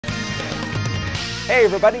Hey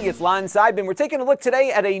everybody, it's Lon.TV, and we're taking a look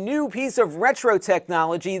today at a new piece of retro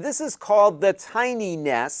technology. This is called the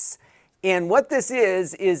TinyNES, and what this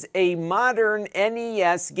is a modern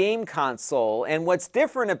NES game console. And what's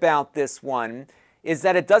different about this one is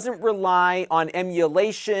that it doesn't rely on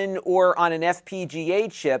emulation or on an FPGA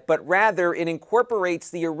chip, but rather it incorporates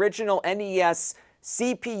the original NES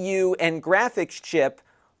CPU and graphics chip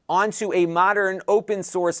onto a modern open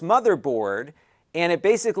source motherboard. And it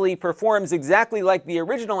basically performs exactly like the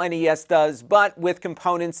original NES does, but with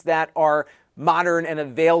components that are modern and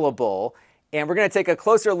available. And we're going to take a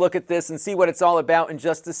closer look at this and see what it's all about in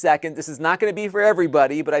just a second. This is not going to be for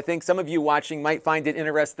everybody, but I think some of you watching might find it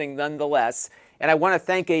interesting nonetheless. And I want to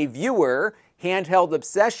thank a viewer, Handheld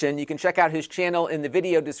Obsession, you can check out his channel in the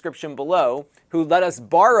video description below, who let us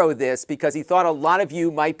borrow this because he thought a lot of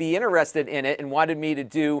you might be interested in it and wanted me to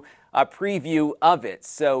do a preview of it.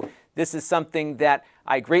 So this is something that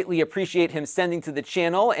I greatly appreciate him sending to the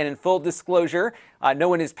channel, and in full disclosure, no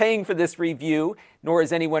one is paying for this review, nor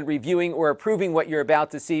is anyone reviewing or approving what you're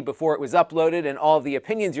about to see before it was uploaded, and all of the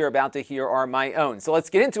opinions you're about to hear are my own. So let's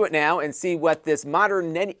get into it now and see what this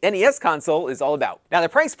modern NES console is all about. Now the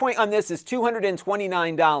price point on this is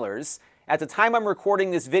 $229. At the time I'm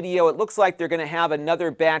recording this video, it looks like they're going to have another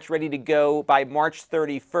batch ready to go by March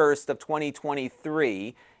 31st of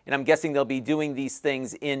 2023. And I'm guessing they'll be doing these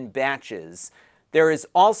things in batches. There is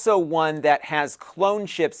also one that has clone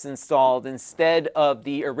chips installed instead of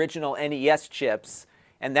the original NES chips,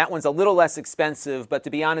 and that one's a little less expensive, but to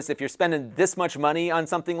be honest, if you're spending this much money on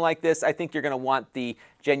something like this, I think you're going to want the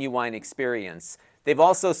genuine experience. They've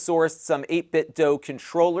also sourced some 8-bit DOE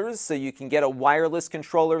controllers, so you can get a wireless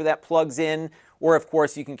controller that plugs in, or of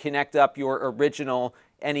course you can connect up your original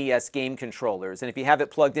NES game controllers. And if you have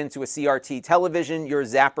it plugged into a CRT television, your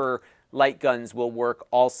Zapper light guns will work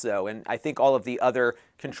also. And I think all of the other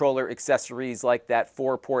controller accessories like that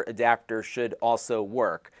 4-port adapter should also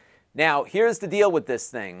work. Now, here's the deal with this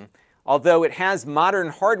thing. Although it has modern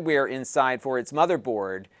hardware inside for its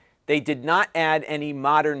motherboard, they did not add any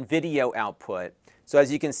modern video output. So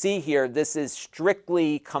as you can see here, this is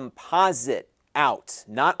strictly composite out,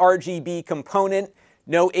 not RGB component,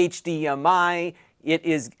 no HDMI. It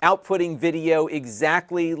is outputting video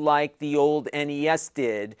exactly like the old NES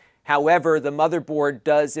did. However, the motherboard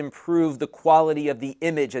does improve the quality of the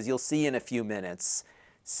image, as you'll see in a few minutes.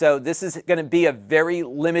 So this is going to be a very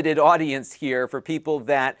limited audience here for people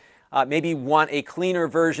that maybe want a cleaner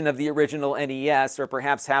version of the original NES, or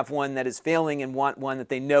perhaps have one that is failing and want one that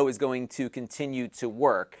they know is going to continue to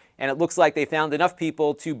work. And it looks like they found enough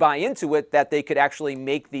people to buy into it that they could actually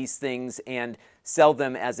make these things and sell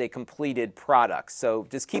them as a completed product. So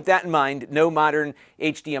just keep that in mind. No modern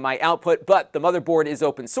HDMI output, but the motherboard is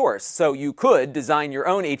open source. So you could design your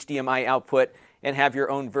own HDMI output and have your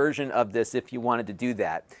own version of this if you wanted to do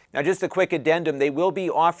that. Now just a quick addendum, they will be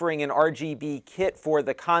offering an RGB kit for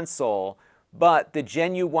the console, but the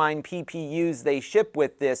genuine PPUs they ship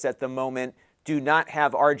with this at the moment do not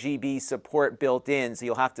have RGB support built in, so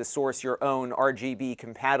you'll have to source your own RGB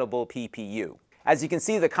compatible PPU. As you can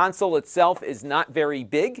see, the console itself is not very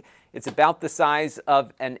big. It's about the size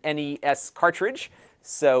of an NES cartridge,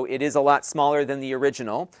 so it is a lot smaller than the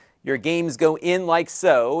original. Your games go in like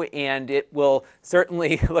so, and it will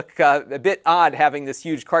certainly look a bit odd having this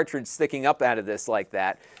huge cartridge sticking up out of this like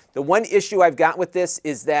that. The one issue I've got with this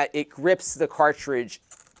is that it grips the cartridge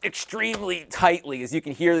extremely tightly. As you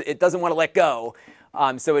can hear, it doesn't want to let go.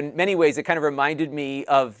 So in many ways, it kind of reminded me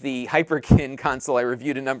of the Hyperkin console I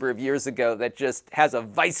reviewed a number of years ago that just has a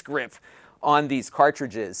vice grip on these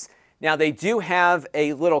cartridges. Now, they do have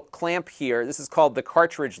a little clamp here. This is called the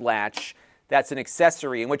Cartridge Latch. That's an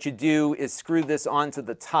accessory, and what you do is screw this onto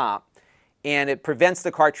the top, and it prevents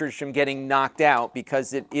the cartridge from getting knocked out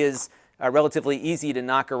because it is relatively easy to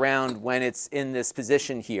knock around when it's in this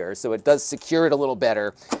position here. So it does secure it a little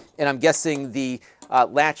better, and I'm guessing the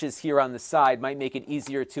latches here on the side might make it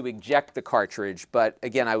easier to eject the cartridge, but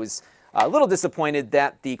again, I was a little disappointed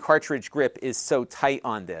that the cartridge grip is so tight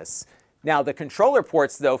on this. Now, the controller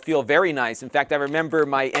ports, though, feel very nice. In fact, I remember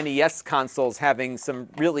my NES consoles having some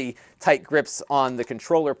really tight grips on the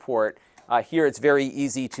controller port. Here, it's very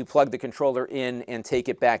easy to plug the controller in and take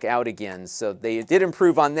it back out again. So they did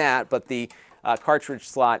improve on that, but the cartridge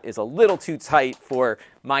slot is a little too tight for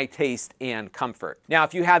my taste and comfort. Now,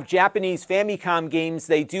 if you have Japanese Famicom games,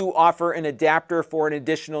 they do offer an adapter for an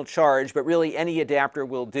additional charge, but really any adapter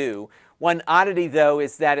will do. One oddity, though,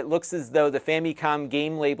 is that it looks as though the Famicom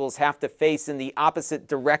game labels have to face in the opposite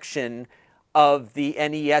direction of the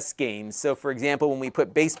NES games. So, for example, when we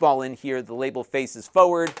put baseball in here, the label faces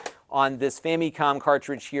forward. on this Famicom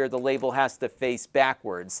cartridge here, the label has to face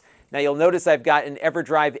backwards. Now you'll notice I've got an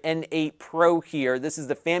EverDrive N8 Pro here. This is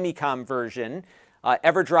the Famicom version.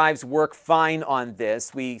 EverDrives work fine on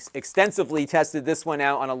this. We extensively tested this one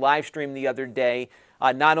out on a live stream the other day.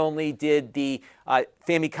 Not only did the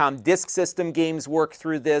Famicom Disk System games work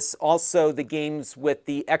through this, also the games with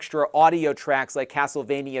the extra audio tracks like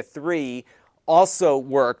Castlevania 3 also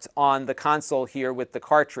worked on the console here with the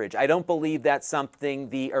cartridge. I don't believe that's something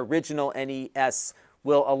the original NES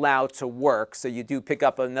will allow to work, so you do pick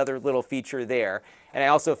up another little feature there. And I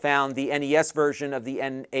also found the NES version of the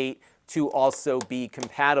N8 to also be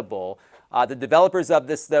compatible. The developers of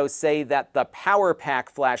this, though, say that the Power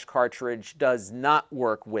Pack flash cartridge does not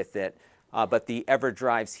work with it, but the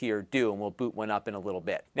EverDrives here do, and we'll boot one up in a little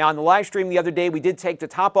bit. Now, on the live stream the other day, we did take the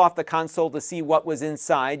top off the console to see what was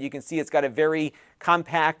inside. You can see it's got a very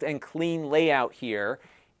compact and clean layout here.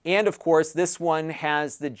 And, of course, this one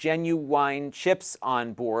has the genuine chips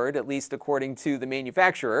on board, at least according to the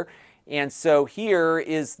manufacturer. And so here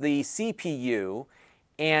is the CPU.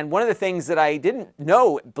 And one of the things that I didn't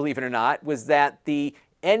know, believe it or not, was that the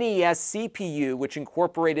NES CPU, which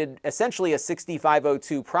incorporated essentially a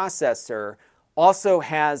 6502 processor, also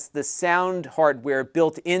has the sound hardware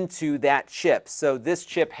built into that chip. So this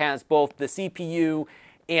chip has both the CPU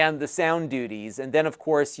and the sound duties. And then, of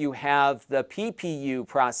course, you have the PPU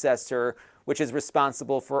processor, which is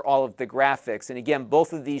responsible for all of the graphics. And again,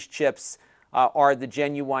 both of these chips are the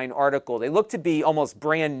genuine article. They look to be almost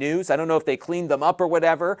brand new, so I don't know if they cleaned them up or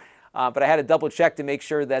whatever, but I had to double check to make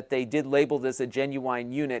sure that they did label this a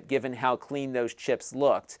genuine unit given how clean those chips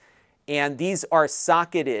looked. And these are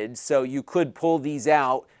socketed, so you could pull these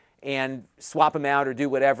out and swap them out or do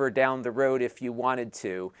whatever down the road if you wanted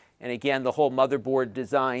to. And again, the whole motherboard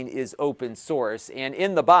design is open source. And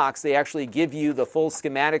in the box, they actually give you the full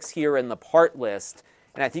schematics here and the part list.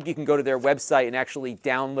 And I think you can go to their website and actually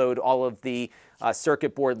download all of the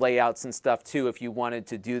circuit board layouts and stuff too if you wanted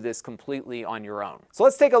to do this completely on your own. So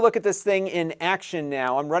let's take a look at this thing in action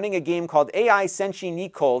now. I'm running a game called AI Senshi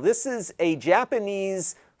Nicole. This is a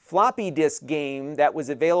Japanese floppy disk game that was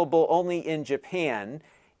available only in Japan.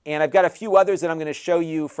 And I've got a few others that I'm going to show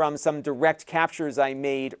you from some direct captures I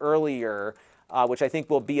made earlier, which I think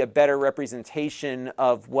will be a better representation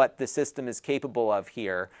of what the system is capable of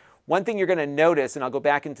here. One thing you're going to notice, and I'll go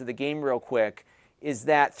back into the game real quick, is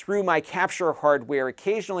that through my capture hardware,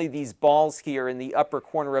 occasionally these balls here in the upper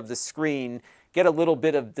corner of the screen get a little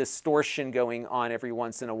bit of distortion going on every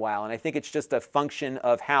once in a while. And I think it's just a function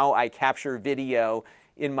of how I capture video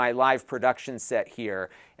in my live production set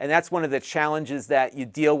here. And that's one of the challenges that you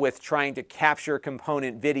deal with trying to capture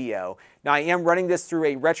component video. Now, I am running this through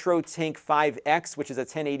a Retrotech 5X, which is a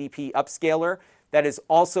 1080p upscaler. That is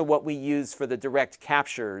also what we use for the direct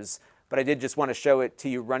captures, but I did just want to show it to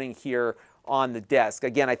you running here on the desk.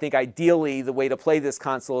 Again, I think ideally the way to play this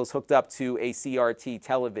console is hooked up to a CRT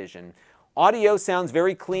television. Audio sounds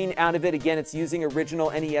very clean out of it. Again, it's using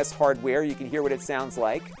original NES hardware. You can hear what it sounds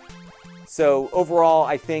like. So overall,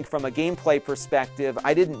 I think from a gameplay perspective,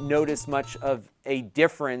 I didn't notice much of a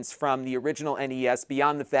difference from the original NES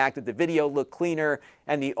beyond the fact that the video looked cleaner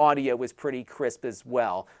and the audio was pretty crisp as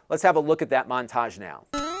well. Let's have a look at that montage now.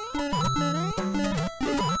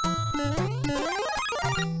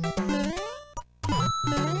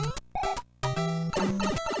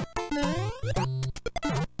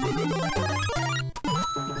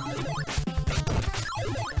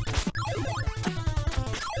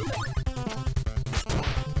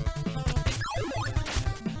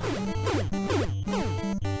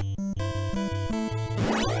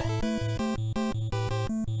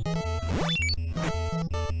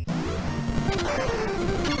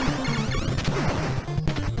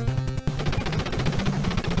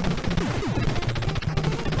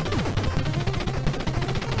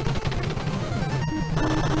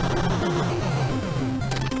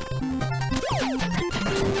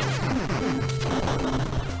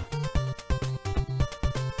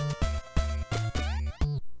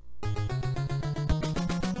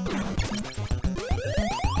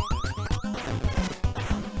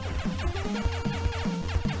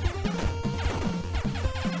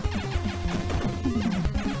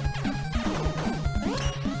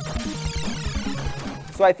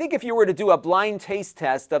 So I think if you were to do a blind taste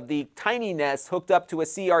test of the TinyNES hooked up to a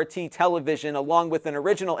CRT television along with an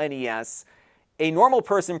original NES, a normal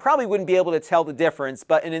person probably wouldn't be able to tell the difference,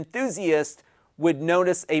 but an enthusiast would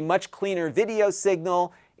notice a much cleaner video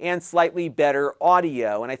signal and slightly better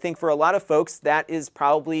audio. And I think for a lot of folks, that is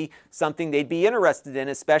probably something they'd be interested in,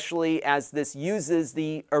 especially as this uses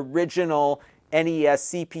the original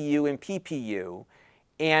NES CPU and PPU.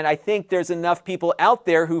 And I think there's enough people out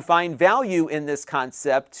there who find value in this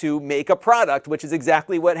concept to make a product, which is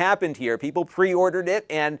exactly what happened here. People pre-ordered it,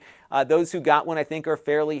 and those who got one, I think, are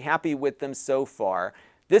fairly happy with them so far.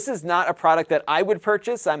 This is not a product that I would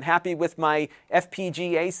purchase. I'm happy with my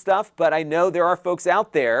FPGA stuff, but I know there are folks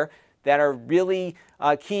out there that are really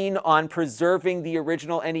keen on preserving the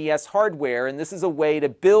original NES hardware, and this is a way to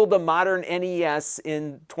build a modern NES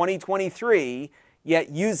in 2023,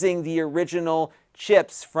 yet using the original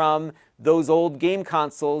chips from those old game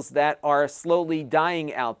consoles that are slowly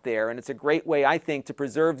dying out there. And it's a great way, I think, to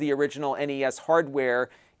preserve the original NES hardware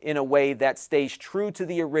in a way that stays true to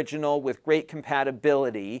the original with great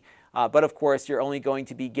compatibility. But of course, you're only going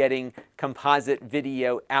to be getting composite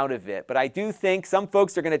video out of it. But I do think some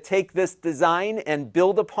folks are going to take this design and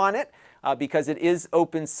build upon it because it is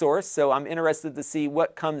open source. So I'm interested to see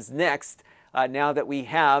what comes next now that we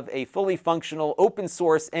have a fully functional open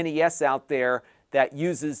source NES out there that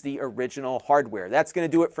uses the original hardware. That's going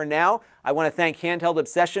to do it for now. I want to thank Handheld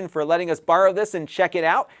Obsession for letting us borrow this and check it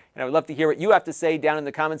out. And I would love to hear what you have to say down in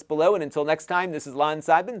the comments below. And until next time, this is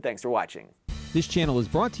Lon.TV. Thanks for watching. This channel is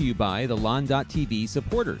brought to you by the Lon.TV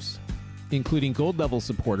supporters, including gold level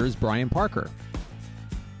supporters Brian Parker,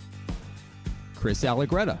 Chris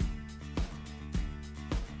Allegretta,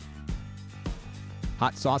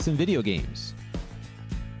 Hot Sauce and Video Games,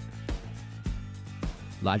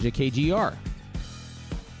 Logic KGR,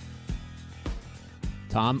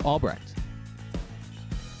 Tom Albrecht,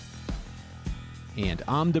 and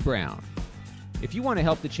Amda Brown. If you want to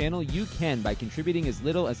help the channel, you can by contributing as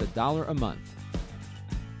little as $1 a month.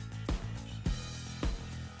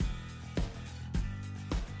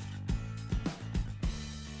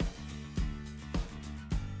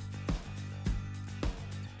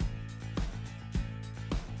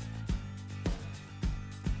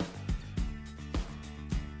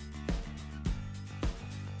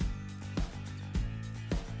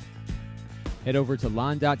 Head over to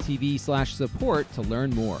lon.tv/support to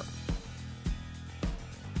learn more.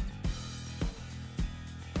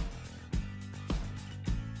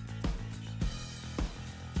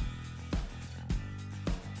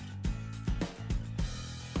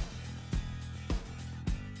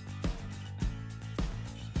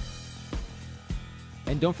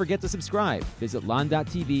 And don't forget to subscribe. Visit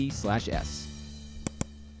lon.tv/s.